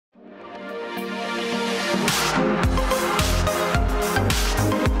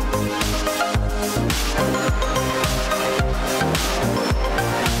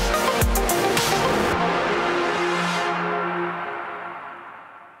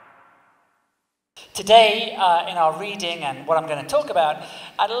Today, in our reading and what I'm going to talk about,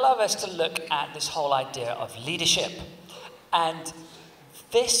 I'd love us to look at this whole idea of leadership. And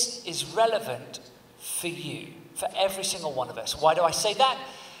this is relevant for you, for every single one of us. Why do I say that?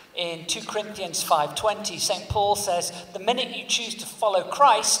 In 2 Corinthians 5:20, St. Paul says, the minute you choose to follow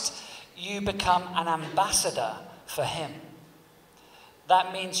Christ, you become an ambassador for him.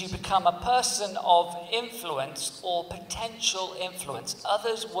 That means you become a person of influence or potential influence.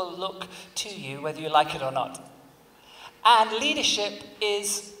 Others will look to you whether you like it or not. And leadership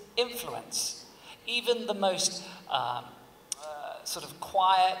is influence. Even the most sort of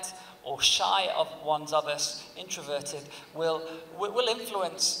quiet or shy of us, introverted, will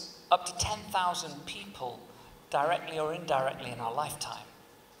influence up to 10,000 people directly or indirectly in our lifetime.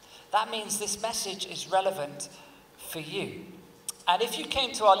 That means this message is relevant for you. And if you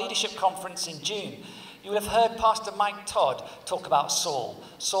came to our leadership conference in June, you would have heard Pastor Mike Todd talk about Saul,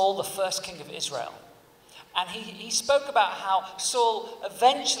 the first king of Israel. And he spoke about how Saul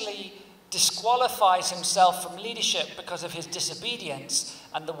eventually disqualifies himself from leadership because of his disobedience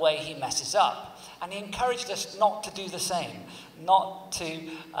and the way he messes up. And he encouraged us not to do the same, not to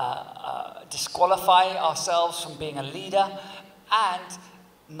disqualify ourselves from being a leader, and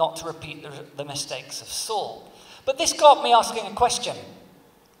not to repeat the mistakes of Saul. But this got me asking a question.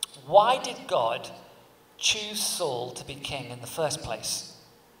 Why did God choose Saul to be king in the first place?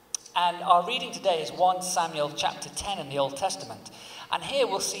 And our reading today is 1 Samuel chapter 10 in the Old Testament. And here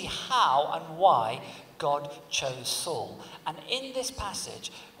we'll see how and why God chose Saul. And in this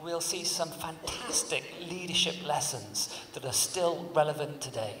passage, we'll see some fantastic leadership lessons that are still relevant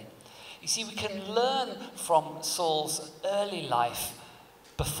today. You see, we can learn from Saul's early life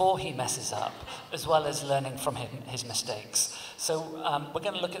before he messes up, as well as learning from his mistakes. So we're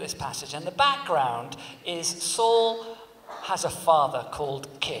going to look at this passage. And the background is Saul has a father called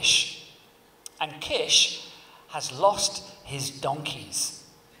Kish. And Kish has lost his donkeys.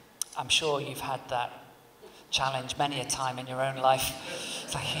 I'm sure you've had that challenge many a time in your own life.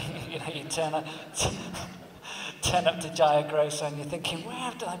 It's like, you turn up to Jaya Grocer and you're thinking,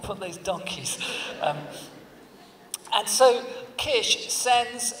 where did I put those donkeys? And so Kish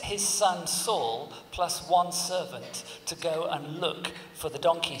sends his son Saul plus one servant to go and look for the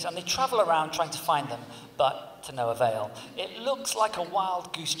donkeys. And they travel around trying to find them, but to no avail. It looks like a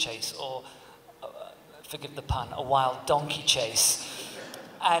wild goose chase, or, forgive the pun, a wild donkey chase.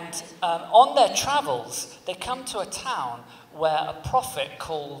 And on their travels, they come to a town where a prophet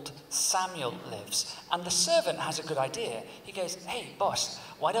called Samuel lives. And the servant has a good idea. He goes, hey, boss,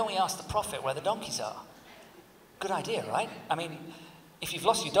 why don't we ask the prophet where the donkeys are? Good idea, right? I mean, if you've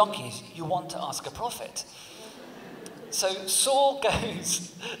lost your donkeys, you want to ask a prophet. So Saul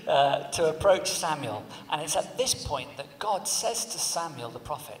goes to approach Samuel, and it's at this point that God says to Samuel the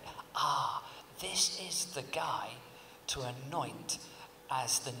prophet, this is the guy to anoint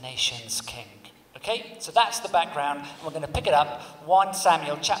as the nation's king. Okay, so that's the background. We're going to pick it up, 1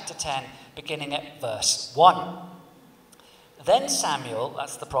 Samuel chapter 10, beginning at verse 1. Then Samuel,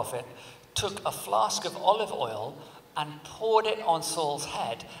 that's the prophet, took a flask of olive oil and poured it on Saul's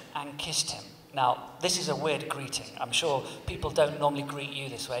head and kissed him. Now, this is a weird greeting. I'm sure people don't normally greet you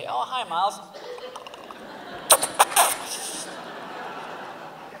this way. Oh, hi, Miles.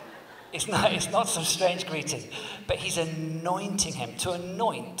 It's not some strange greeting, but he's anointing him. To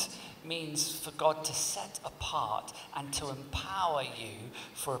anoint means for God to set apart and to empower you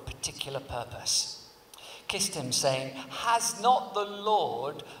for a particular purpose. Kissed him, saying, has not the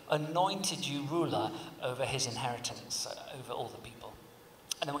Lord anointed you ruler over his inheritance, over all the people?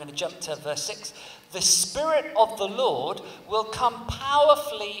 And then we're going to jump to verse 6. The Spirit of the Lord will come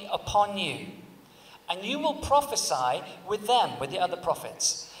powerfully upon you, and you will prophesy with them, with the other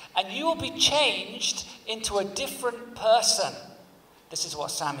prophets, and you will be changed into a different person. This is what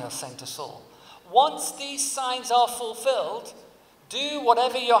Samuel's saying to Saul. Once these signs are fulfilled, do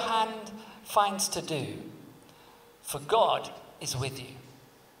whatever your hand finds to do, for God is with you.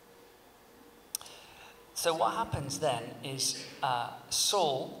 So what happens then is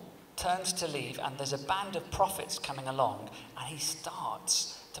Saul turns to leave, and there's a band of prophets coming along, and he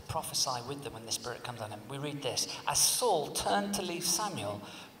starts to prophesy with them when the Spirit comes on him. We read this. As Saul turned to leave Samuel,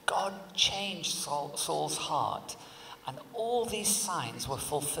 God changed Saul's heart, and all these signs were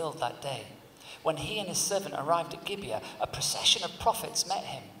fulfilled that day. When he and his servant arrived at Gibeah, a procession of prophets met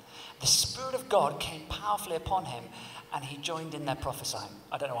him. The Spirit of God came powerfully upon him, and he joined in their prophesying.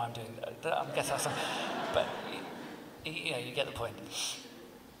 I don't know why I'm doing that. I guess that's but you get the point.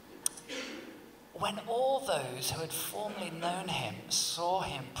 When all those who had formerly known him saw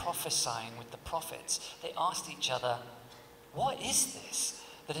him prophesying with the prophets, they asked each other, what is this?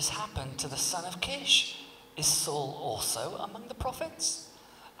 that has happened to the son of Kish? Is Saul also among the prophets?"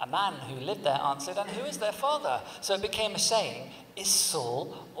 A man who lived there answered, "And who is their father?" So it became a saying, "Is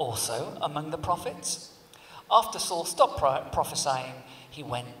Saul also among the prophets?" After Saul stopped prophesying, he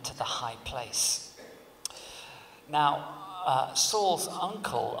went to the high place. Now, Saul's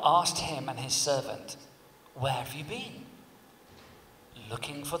uncle asked him and his servant, "Where have you been?"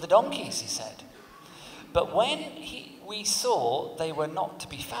 "Looking for the donkeys," he said. "But when we saw they were not to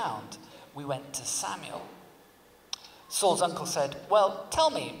be found, we went to Samuel." Saul's uncle said, "Well, tell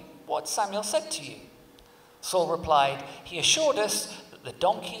me what Samuel said to you." Saul replied, "He assured us that the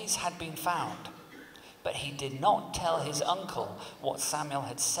donkeys had been found." But he did not tell his uncle what Samuel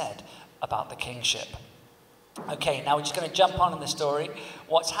had said about the kingship. Okay, now we're just going to jump on in the story.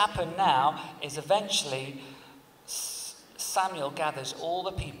 What's happened now is eventually Samuel gathers all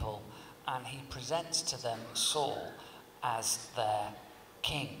the people and he presents to them Saul as their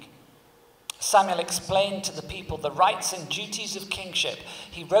king. Samuel explained to the people the rights and duties of kingship.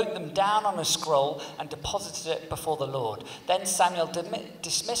 He wrote them down on a scroll and deposited it before the Lord. Then Samuel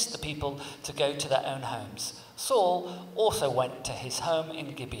dismissed the people to go to their own homes. Saul also went to his home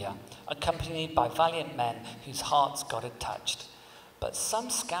in Gibeah, accompanied by valiant men whose hearts God had touched. But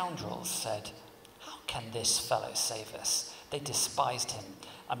some scoundrels said, "How can this fellow save us?" They despised him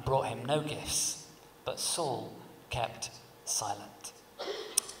and brought him no gifts. But Saul kept silent.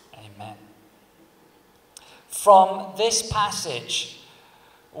 Amen. From this passage,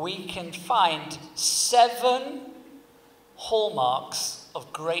 we can find 7 hallmarks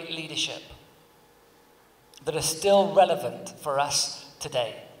of great leadership that are still relevant for us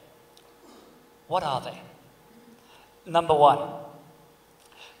today. What are they? Number 1,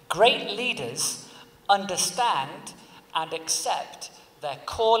 great leaders understand and accept their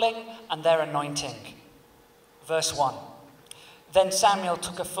calling and their anointing. Verse 1. Then Samuel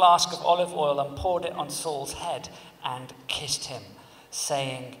took a flask of olive oil and poured it on Saul's head and kissed him,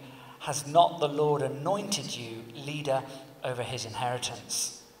 saying, "Has not the Lord anointed you leader over his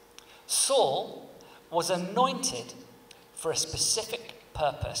inheritance?" Saul was anointed for a specific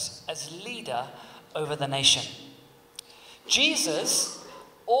purpose as leader over the nation. Jesus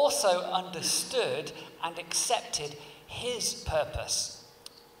also understood and accepted his purpose.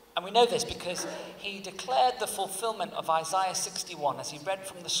 And we know this because he declared the fulfillment of Isaiah 61 as he read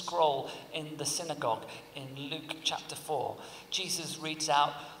from the scroll in the synagogue in Luke chapter 4. Jesus reads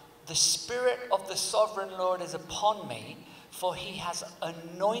out, "The Spirit of the Sovereign Lord is upon me, for he has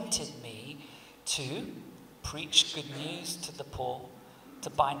anointed me to preach good news to the poor, to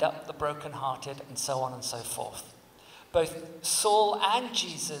bind up the brokenhearted," and so on and so forth. Both Saul and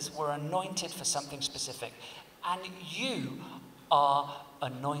Jesus were anointed for something specific. And you are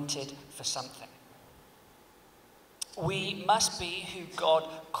anointed for something. We must be who God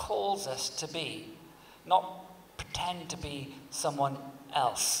calls us to be, not pretend to be someone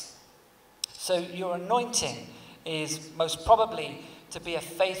else. So your anointing is most probably to be a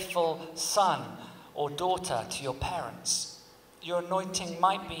faithful son or daughter to your parents. Your anointing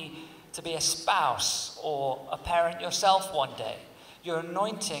might be to be a spouse or a parent yourself one day. Your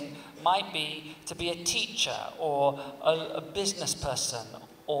anointing might be to be a teacher or a business person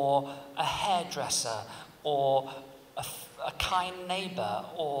or a hairdresser or a kind neighbor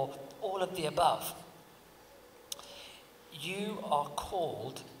or all of the above. You are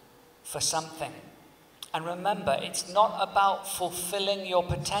called for something. And remember, it's not about fulfilling your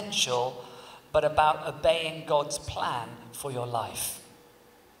potential, but about obeying God's plan for your life.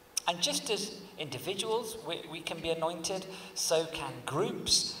 And just as individuals, we can be anointed, so can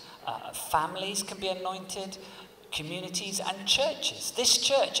groups, families can be anointed, communities and churches. This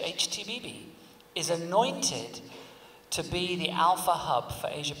church, HTBB, is anointed to be the Alpha Hub for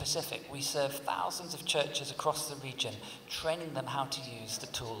Asia Pacific. We serve thousands of churches across the region, training them how to use the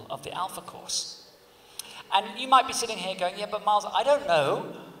tool of the Alpha course. And you might be sitting here going, "Yeah, but Miles, I don't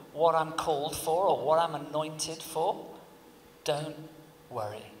know what I'm called for or what I'm anointed for." Don't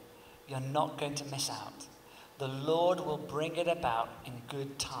worry. You're not going to miss out. The Lord will bring it about in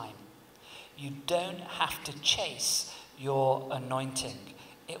good time. You don't have to chase your anointing.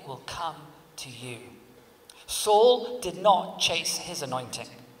 It will come to you. Saul did not chase his anointing.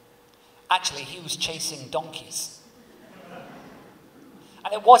 Actually, he was chasing donkeys.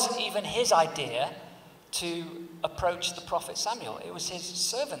 And it wasn't even his idea to approach the prophet Samuel. It was his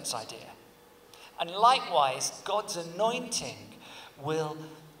servant's idea. And likewise, God's anointing will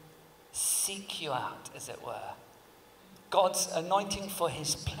seek you out, as it were. God's anointing for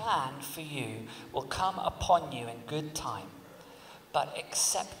his plan for you will come upon you in good time, but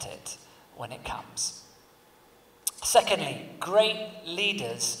accept it when it comes. Secondly, great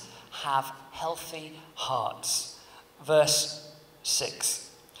leaders have healthy hearts. Verse 6.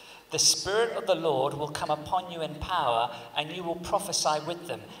 The Spirit of the Lord will come upon you in power, and you will prophesy with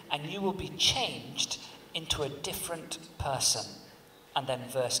them, and you will be changed into a different person. And then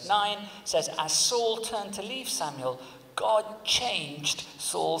verse 9 says, as Saul turned to leave Samuel, God changed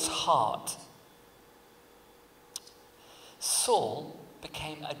Saul's heart. Saul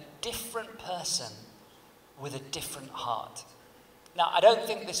became a different person with a different heart. Now, I don't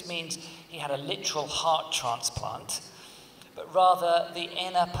think this means he had a literal heart transplant, but rather the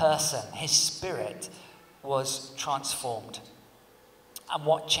inner person, his spirit, was transformed. And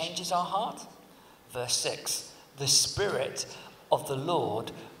what changes our heart? Verse 6, the Spirit of the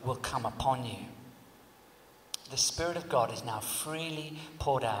Lord will come upon you. The Spirit of God is now freely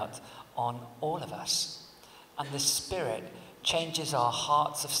poured out on all of us. And the Spirit changes our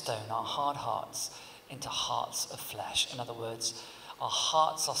hearts of stone, our hard hearts, into hearts of flesh. In other words, our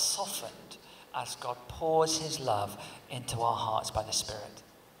hearts are softened as God pours his love into our hearts by the Spirit.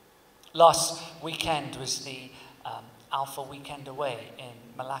 Last weekend was the Alpha Weekend away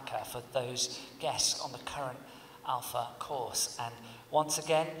in Malacca for those guests on the current Alpha course. And once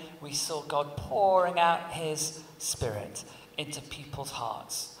again, we saw God pouring out his Spirit into people's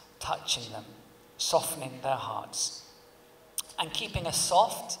hearts, touching them, softening their hearts. And keeping a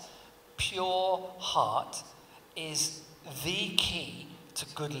soft, pure heart is the key to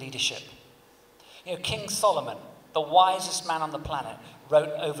good leadership. You know, King Solomon, the wisest man on the planet, wrote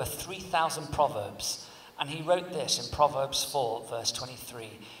over 3,000 proverbs. And he wrote this in Proverbs 4, verse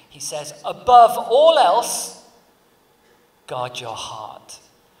 23. He says, above all else, guard your heart,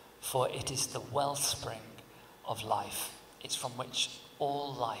 for it is the wellspring of life. It's from which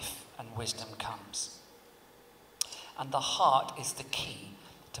all life and wisdom comes. And the heart is the key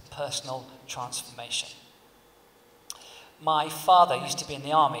to personal transformation. My father used to be in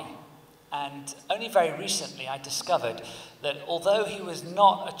the army, and only very recently I discovered that although he was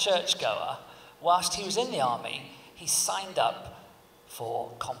not a churchgoer, whilst he was in the army, he signed up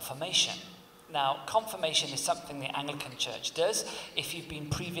for confirmation. Now, confirmation is something the Anglican Church does. If you've been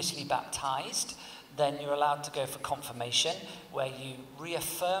previously baptized, then you're allowed to go for confirmation, where you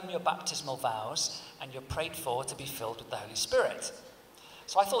reaffirm your baptismal vows and you're prayed for to be filled with the Holy Spirit.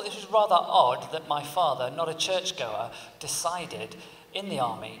 So I thought this was rather odd that my father, not a churchgoer, decided in the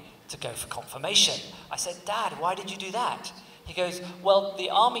army to go for confirmation. I said, Dad, why did you do that? He goes, well, the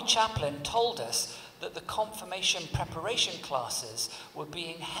army chaplain told us that the confirmation preparation classes were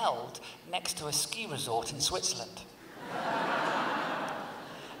being held next to a ski resort in Switzerland.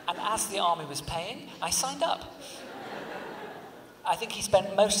 And as the army was paying, I signed up. I think he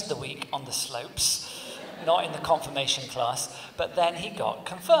spent most of the week on the slopes, not in the confirmation class, but then he got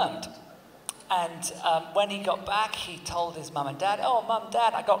confirmed. And when he got back, he told his mum and dad, oh, Mum,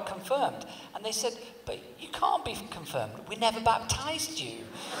 Dad, I got confirmed. And they said, but you can't be confirmed. We never baptized you.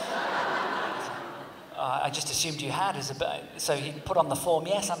 I just assumed you had. So he put on the form,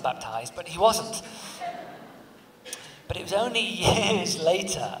 yes, I'm baptized, but he wasn't. But it was only years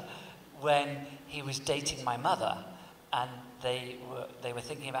later when he was dating my mother, and they were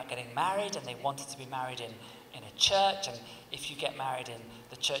thinking about getting married, and they wanted to be married in a church. And if you get married in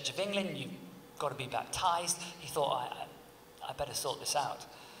the Church of England, you've got to be baptized. He thought, I better sort this out.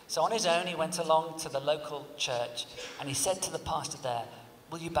 So on his own, he went along to the local church, and he said to the pastor there,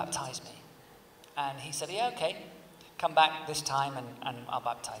 will you baptize me? And he said, yeah, okay, come back this time and I'll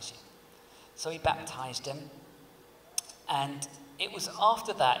baptize you. So he baptized him. And it was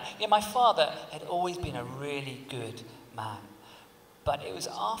after that, my father had always been a really good man. But it was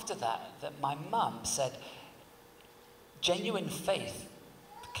after that that my mum said, genuine faith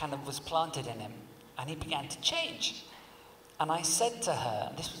kind of was planted in him, and he began to change. And I said to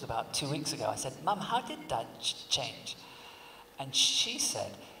her, this was about 2 weeks ago, I said, Mum, how did Dad change? And she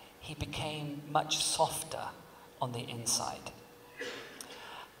said, he became much softer on the inside.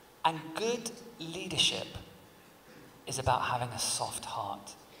 And good leadership is about having a soft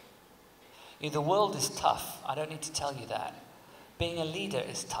heart. The world is tough. I don't need to tell you that. Being a leader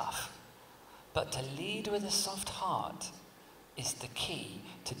is tough. But to lead with a soft heart is the key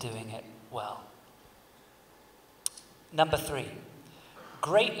to doing it well. Number 3,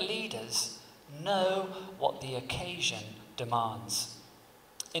 great leaders know what the occasion demands.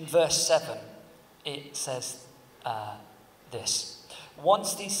 In verse 7, it says this.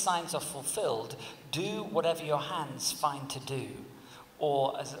 Once these signs are fulfilled, do whatever your hands find to do.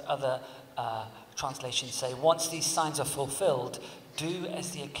 Or as other translations say, once these signs are fulfilled, do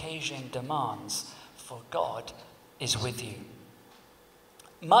as the occasion demands, for God is with you.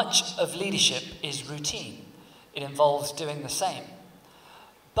 Much of leadership is routine. It involves doing the same.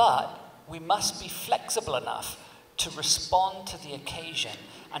 But we must be flexible enough to respond to the occasion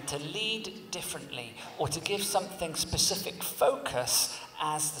and to lead differently or to give something specific focus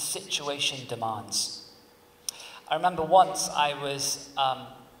as the situation demands. I remember once I was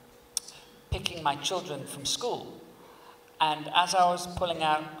picking my children from school, and as I was pulling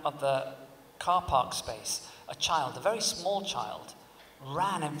out of the car park space, a child, a very small child,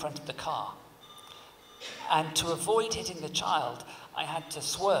 ran in front of the car. And to avoid hitting the child, I had to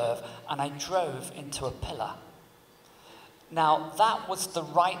swerve and I drove into a pillar. Now, that was the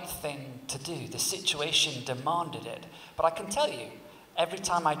right thing to do. The situation demanded it. But I can tell you, every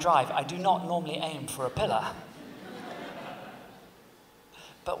time I drive, I do not normally aim for a pillar.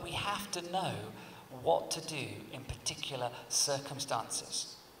 But we have to know what to do in particular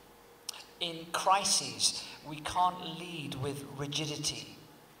circumstances. In crises, we can't lead with rigidity.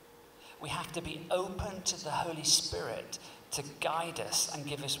 We have to be open to the Holy Spirit to guide us and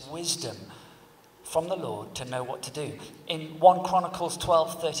give us wisdom from the Lord to know what to do. In 1 Chronicles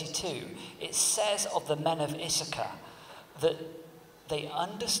 12:32, it says of the men of Issachar that they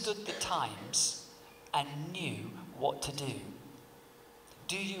understood the times and knew what to do.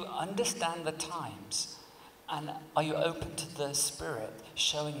 Do you understand the times? And are you open to the Spirit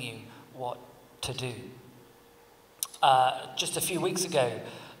showing you what to do? Just a few weeks ago,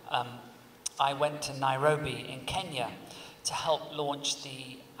 I went to Nairobi in Kenya to help launch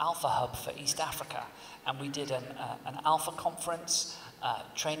the Alpha Hub for East Africa. And we did an Alpha conference,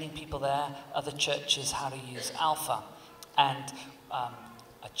 training people there, other churches how to use Alpha. And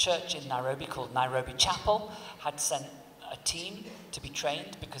a church in Nairobi called Nairobi Chapel had sent a team to be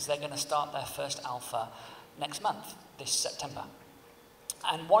trained because they're going to start their first Alpha next month, this September.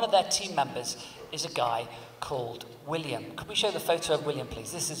 And one of their team members is a guy called William. Could we show the photo of William,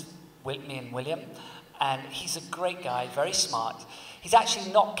 please? This is me and William. And he's a great guy, very smart. He's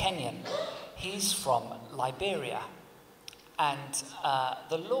actually not Kenyan. He's from Liberia. And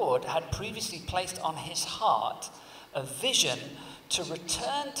the Lord had previously placed on his heart a vision to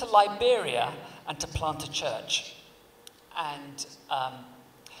return to Liberia and to plant a church. And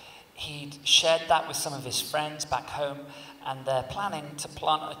he'd shared that with some of his friends back home, and they're planning to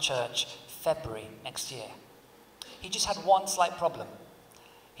plant a church February next year. He just had one slight problem.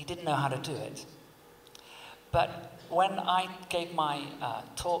 He didn't know how to do it. But when I gave my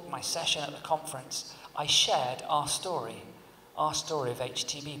talk, my session at the conference, I shared our story of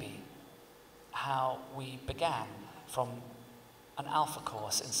HTBB, how we began from an Alpha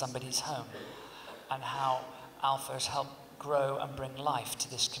course in somebody's home, and how Alpha has helped grow and bring life to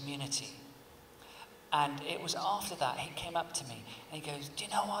this community. And it was after that he came up to me and he goes, "Do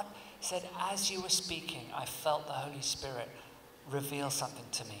you know what?" He said, "As you were speaking, I felt the Holy Spirit reveal something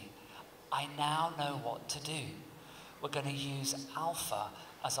to me. I now know what to do. We're going to use Alpha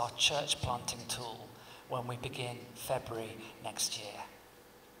as our church planting tool when we begin February next year."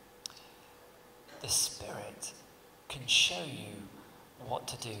 The Spirit can show you what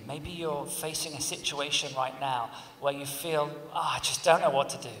to do. Maybe you're facing a situation right now where you feel, I just don't know what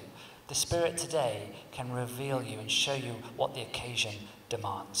to do. The Spirit today can reveal you and show you what the occasion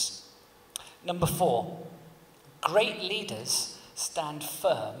demands. Number 4, great leaders stand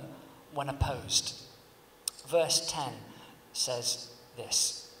firm when opposed. Verse 10 says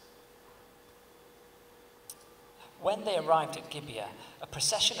this: "When they arrived at Gibeah, a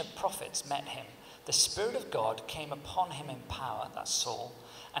procession of prophets met him. The Spirit of God came upon him in power," that's Saul,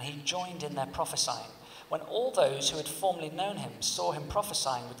 "and he joined in their prophesying. When all those who had formerly known him saw him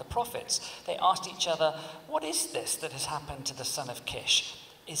prophesying with the prophets, they asked each other, 'What is this that has happened to the son of Kish?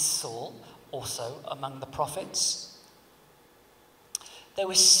 Is Saul also among the prophets?'" There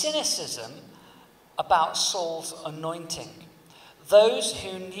was cynicism about Saul's anointing. Those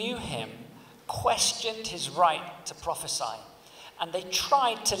who knew him questioned his right to prophesy, and they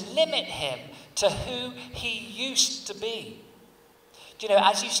tried to limit him to who he used to be. Do you know,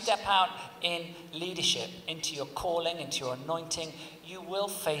 as you step out in leadership, into your calling, into your anointing, you will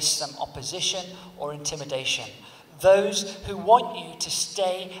face some opposition or intimidation. Those who want you to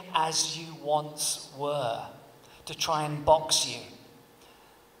stay as you once were, to try and box you.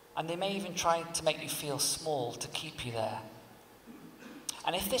 And they may even try to make you feel small to keep you there.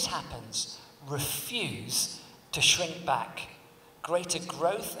 And if this happens, refuse to shrink back. Greater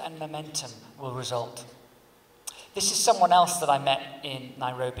growth and momentum will result. This is someone else that I met in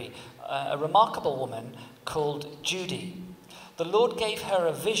Nairobi, a remarkable woman called Judy. The Lord gave her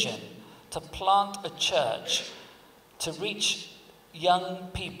a vision to plant a church to reach young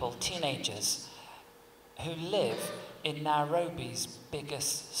people, teenagers, who live in Nairobi's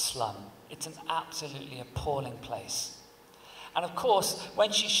biggest slum It's an absolutely appalling place. And of course,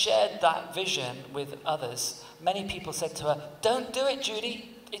 when she shared that vision with others, many people said to her, "Don't do it,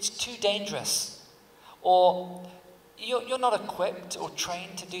 Judy. It's too dangerous." Or, you're not equipped or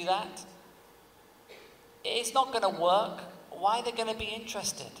trained to do that. It's not going to work. Why are they going to be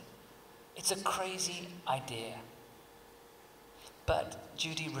interested? It's a crazy idea. But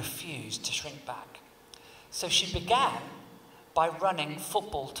Judy refused to shrink back. So she began by running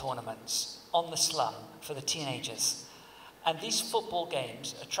football tournaments on the slum for the teenagers. And these football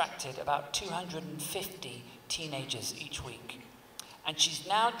games attracted about 250 teenagers each week. And she's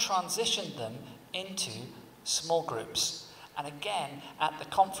now transitioned them into small groups. And again, at the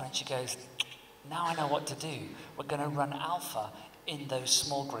conference, she goes, "Now I know what to do. We're going to run Alpha in those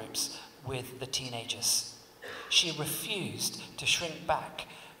small groups with the teenagers." She refused to shrink back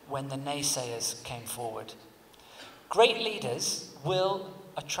when the naysayers came forward. Great leaders will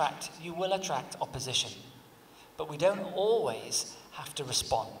attract opposition, but we don't always have to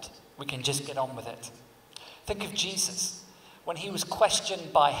respond. We can just get on with it. Think of Jesus. When he was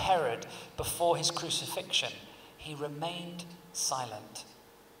questioned by Herod before his crucifixion, he remained silent.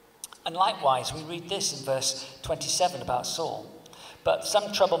 And likewise, we read this in verse 27 about Saul. "But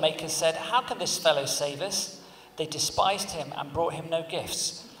some troublemakers said, 'How can this fellow save us?' They despised him and brought him no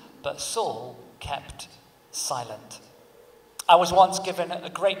gifts. But Saul kept silent." I was once given a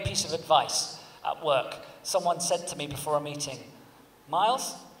great piece of advice at work. Someone said to me before a meeting,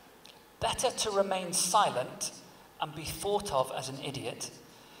 "Miles, better to remain silent and be thought of as an idiot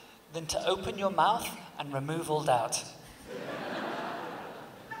than to open your mouth and remove all doubt."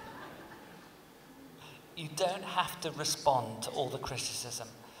 You don't have to respond to all the criticism,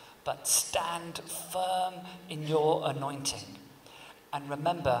 but stand firm in your anointing. And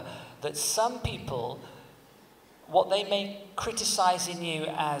remember that some people, what they may criticize in you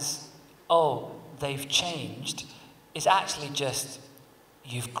as, "Oh, they've changed," is actually just,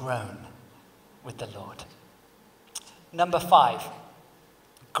 you've grown with the Lord. Number 5,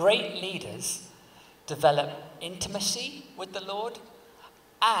 great leaders develop intimacy with the Lord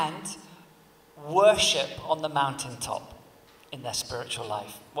and worship on the mountaintop in their spiritual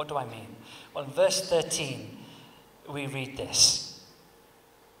life. What do I mean? Well, in verse 13, we read this.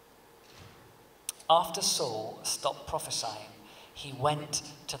 "After Saul stopped prophesying, he went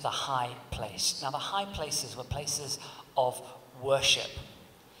to the high place." Now, the high places were places of worship.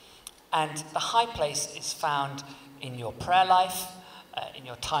 And the high place is found in your prayer life, in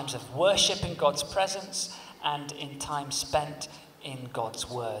your times of worship in God's presence, and in time spent in God's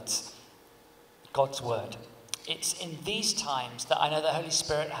word. It's in these times that I know the Holy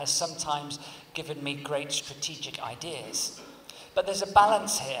Spirit has sometimes given me great strategic ideas. But there's a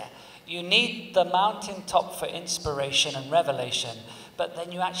balance here. You need the mountaintop for inspiration and revelation, but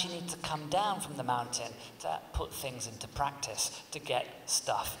then you actually need to come down from the mountain to put things into practice, to get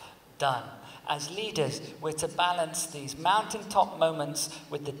stuff done. As leaders, we're to balance these mountaintop moments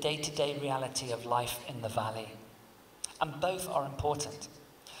with the day-to-day reality of life in the valley. And both are important.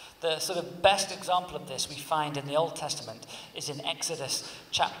 The sort of best example of this we find in the Old Testament is in Exodus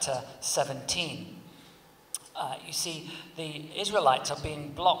chapter 17. You see, the Israelites are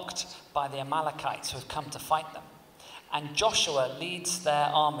being blocked by the Amalekites who have come to fight them. And Joshua leads their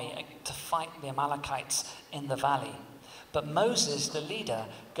army to fight the Amalekites in the valley. But Moses, the leader,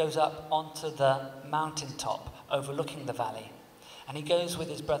 goes up onto the mountaintop overlooking the valley. And he goes with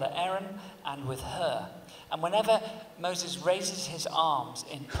his brother Aaron and with Hur. And whenever Moses raises his arms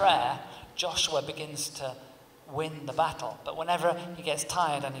in prayer, Joshua begins to win the battle. But whenever he gets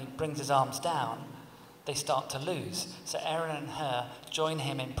tired and he brings his arms down, they start to lose. So Aaron and Hur join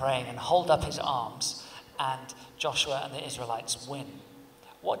him in praying and hold up his arms, and Joshua and the Israelites win.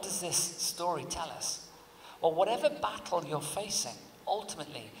 What does this story tell us? Well, whatever battle you're facing,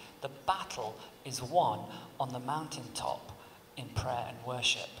 ultimately the battle is won on the mountaintop in prayer and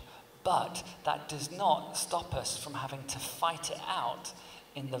worship. But that does not stop us from having to fight it out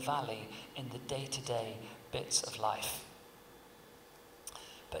in the valley, in the day-to-day bits of life.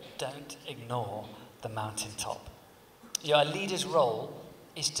 But don't ignore the mountaintop. Your leader's role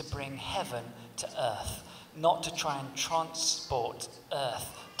is to bring heaven to earth, not to try and transport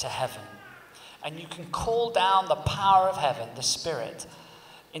earth to heaven. And you can call down the power of heaven, the Spirit,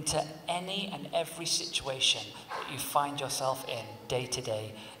 into any and every situation that you find yourself in day to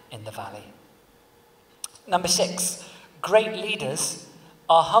day in the valley. Number 6, great leaders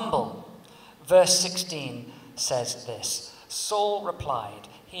are humble. Verse 16 says this: Saul replied,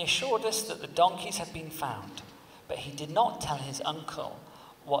 "He assured us that the donkeys had been found, but he did not tell his uncle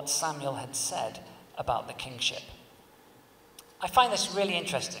what Samuel had said about the kingship." I find this really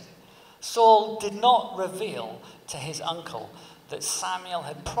interesting. Saul did not reveal to his uncle that Samuel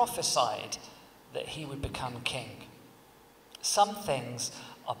had prophesied that he would become king. Some things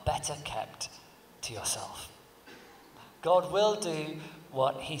are better kept to yourself. God will do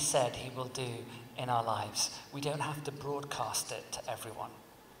what he said he will do in our lives. We don't have to broadcast it to everyone.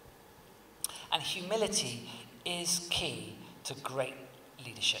 And humility is key to great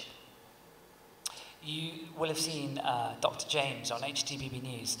leadership. You will have seen Dr. James on HTBB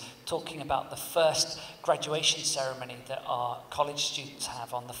News talking about the first graduation ceremony that our college students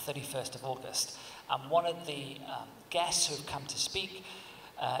have on the 31st of August. And one of the guests who have come to speak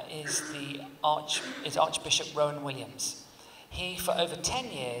is Archbishop Rowan Williams. He, for over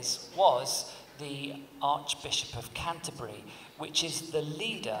 10 years, was the Archbishop of Canterbury, which is the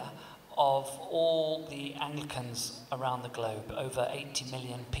leader of all the Anglicans around the globe, over 80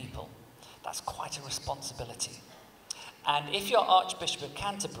 million people. That's quite a responsibility. And if you're Archbishop of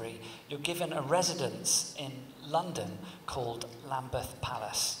Canterbury, you're given a residence in London called Lambeth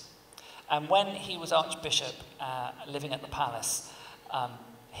Palace. And when he was Archbishop, living at the palace,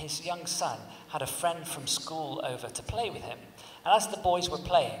 his young son had a friend from school over to play with him. And as the boys were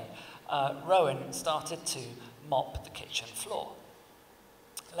playing, Rowan started to mop the kitchen floor.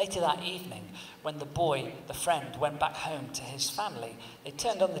 Later that evening, when the friend, went back home to his family, they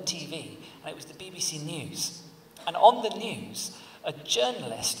turned on the TV, and it was the BBC News. And on the news, a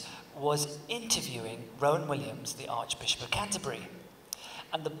journalist was interviewing Rowan Williams, the Archbishop of Canterbury.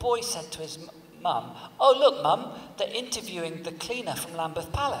 And the boy said to his mum, "Oh, look, Mum, they're interviewing the cleaner from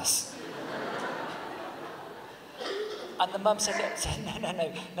Lambeth Palace." And the mum said,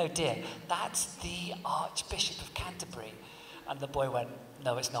 no, dear, that's the Archbishop of Canterbury. And the boy went,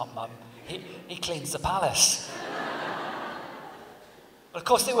 "No, it's not, Mum. He cleans the palace." But of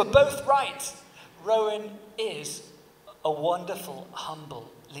course, they were both right. Rowan is a wonderful, humble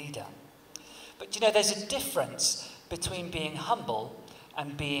leader. But you know, there's a difference between being humble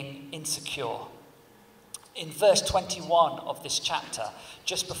and being insecure. In verse 21 of this chapter,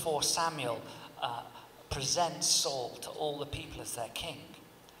 just before Samuel presents Saul to all the people as their king,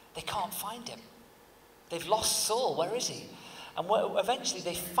 they can't find him. They've lost Saul. Where is he? And eventually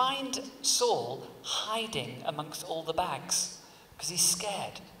they find Saul hiding amongst all the bags because he's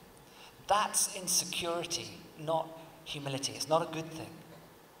scared. That's insecurity, not humility. It's not a good thing.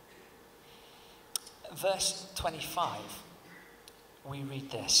 Verse 25, we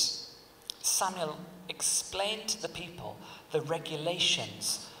read this. Samuel explained to the people the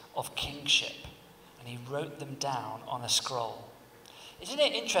regulations of kingship, and he wrote them down on a scroll. Isn't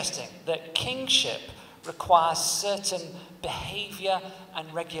it interesting that kingship requires certain behavior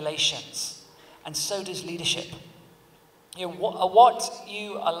and regulations, and so does leadership? You know, what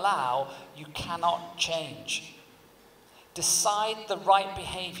you allow, you cannot change. Decide the right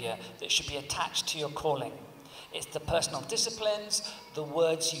behavior that should be attached to your calling. It's the personal disciplines, the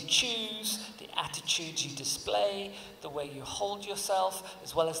words you choose, the attitudes you display, the way you hold yourself,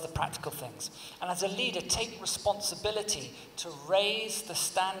 as well as the practical things. And as a leader, take responsibility to raise the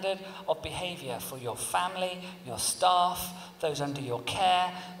standard of behavior for your family, your staff, those under your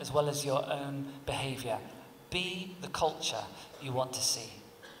care, as well as your own behavior. Be the culture you want to see.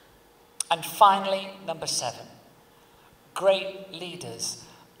 And finally, number 7, great leaders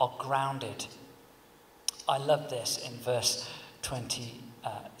are grounded. I love this in verse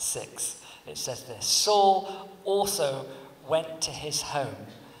 26. It says this: Saul also went to his home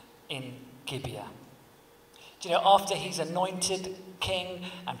in Gibeah. Do you know, after he's anointed king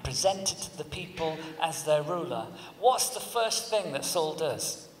and presented to the people as their ruler, what's the first thing that Saul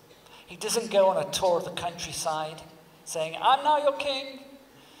does? He doesn't go on a tour of the countryside saying, "I'm now your king."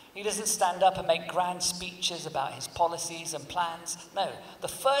 He doesn't stand up and make grand speeches about his policies and plans. No, the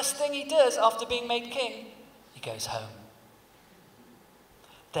first thing he does after being made king, he goes home.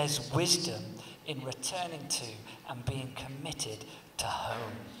 There's wisdom in returning to and being committed to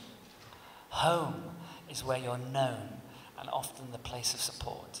home. Home is where you're known and often the place of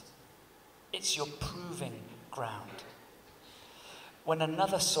support. It's your proving ground. When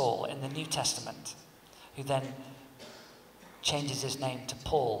another Saul in the New Testament, who then changes his name to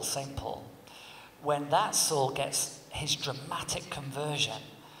Paul, St. Paul, when that Saul gets his dramatic conversion,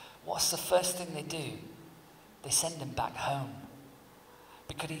 what's the first thing they do? They send him back home.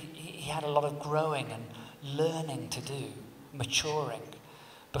 Because he had a lot of growing and learning to do, maturing,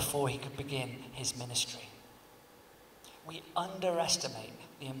 before he could begin his ministry. We underestimate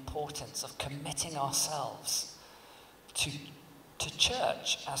the importance of committing ourselves to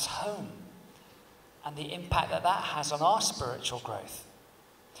church as home, and the impact that that has on our spiritual growth.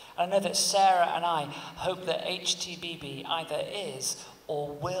 I know that Sarah and I hope that HTBB either is or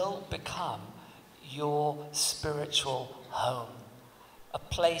will become your spiritual home, a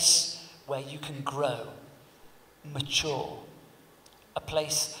place where you can grow, mature, a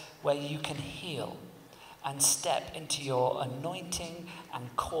place where you can heal and step into your anointing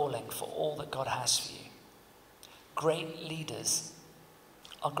and calling for all that God has for you. Great leaders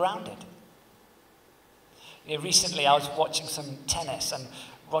are grounded. Recently I was watching some tennis, and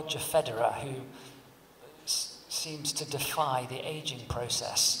Roger Federer, who seems to defy the aging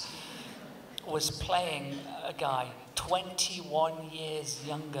process, was playing a guy 21 years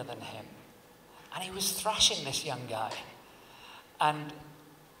younger than him. And he was thrashing this young guy. And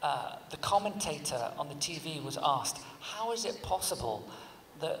the commentator on the TV was asked, how is it possible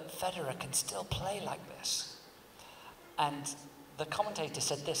that Federer can still play like this? And the commentator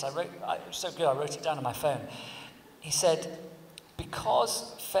said this, it was so good I wrote it down on my phone. He said,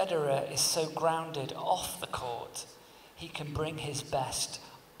 because Federer is so grounded off the court, he can bring his best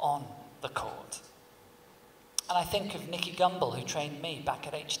on the court. And I think of Nicky Gumbel, who trained me back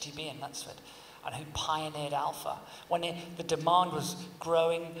at HTB in Knutsford, and who pioneered Alpha. When the demand was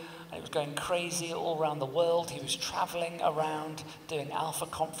growing and it was going crazy all around the world, he was traveling around doing Alpha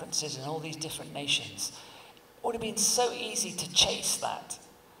conferences in all these different nations. It would have been so easy to chase that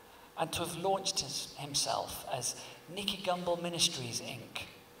and to have launched himself as Nicky Gumbel Ministries, Inc.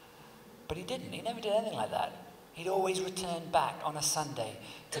 But he didn't. He never did anything like that. He'd always returned back on a Sunday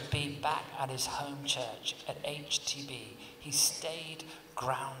to be back at his home church at HTB. He stayed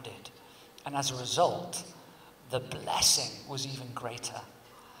grounded. And as a result, the blessing was even greater.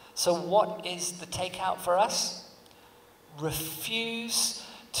 So what is the takeout for us? Refuse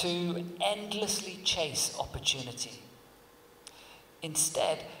to endlessly chase opportunity.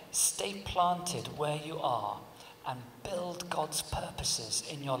 Instead, stay planted where you are and build God's purposes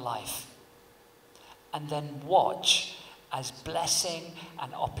in your life. And then watch as blessing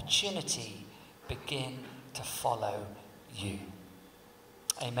and opportunity begin to follow you.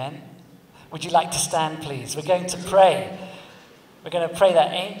 Amen. Would you like to stand, please? We're going to pray. We're going to pray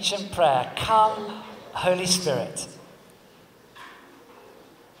that ancient prayer. Come, Holy Spirit,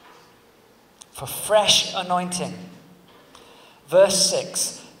 for fresh anointing. Verse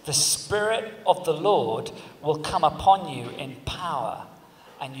 6, the Spirit of the Lord will come upon you in power,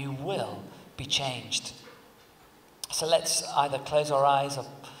 and you will be changed. So let's either close our eyes, or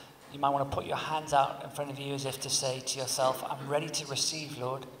you might want to put your hands out in front of you as if to say to yourself, I'm ready to receive,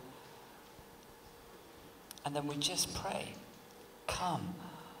 Lord. And then we just pray, come,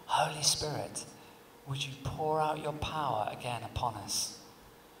 Holy Spirit, would you pour out your power again upon us?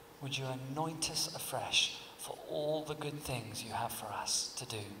 Would you anoint us afresh for all the good things you have for us to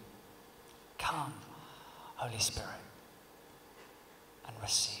do? Come, Holy Spirit, and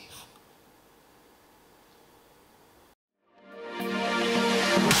receive.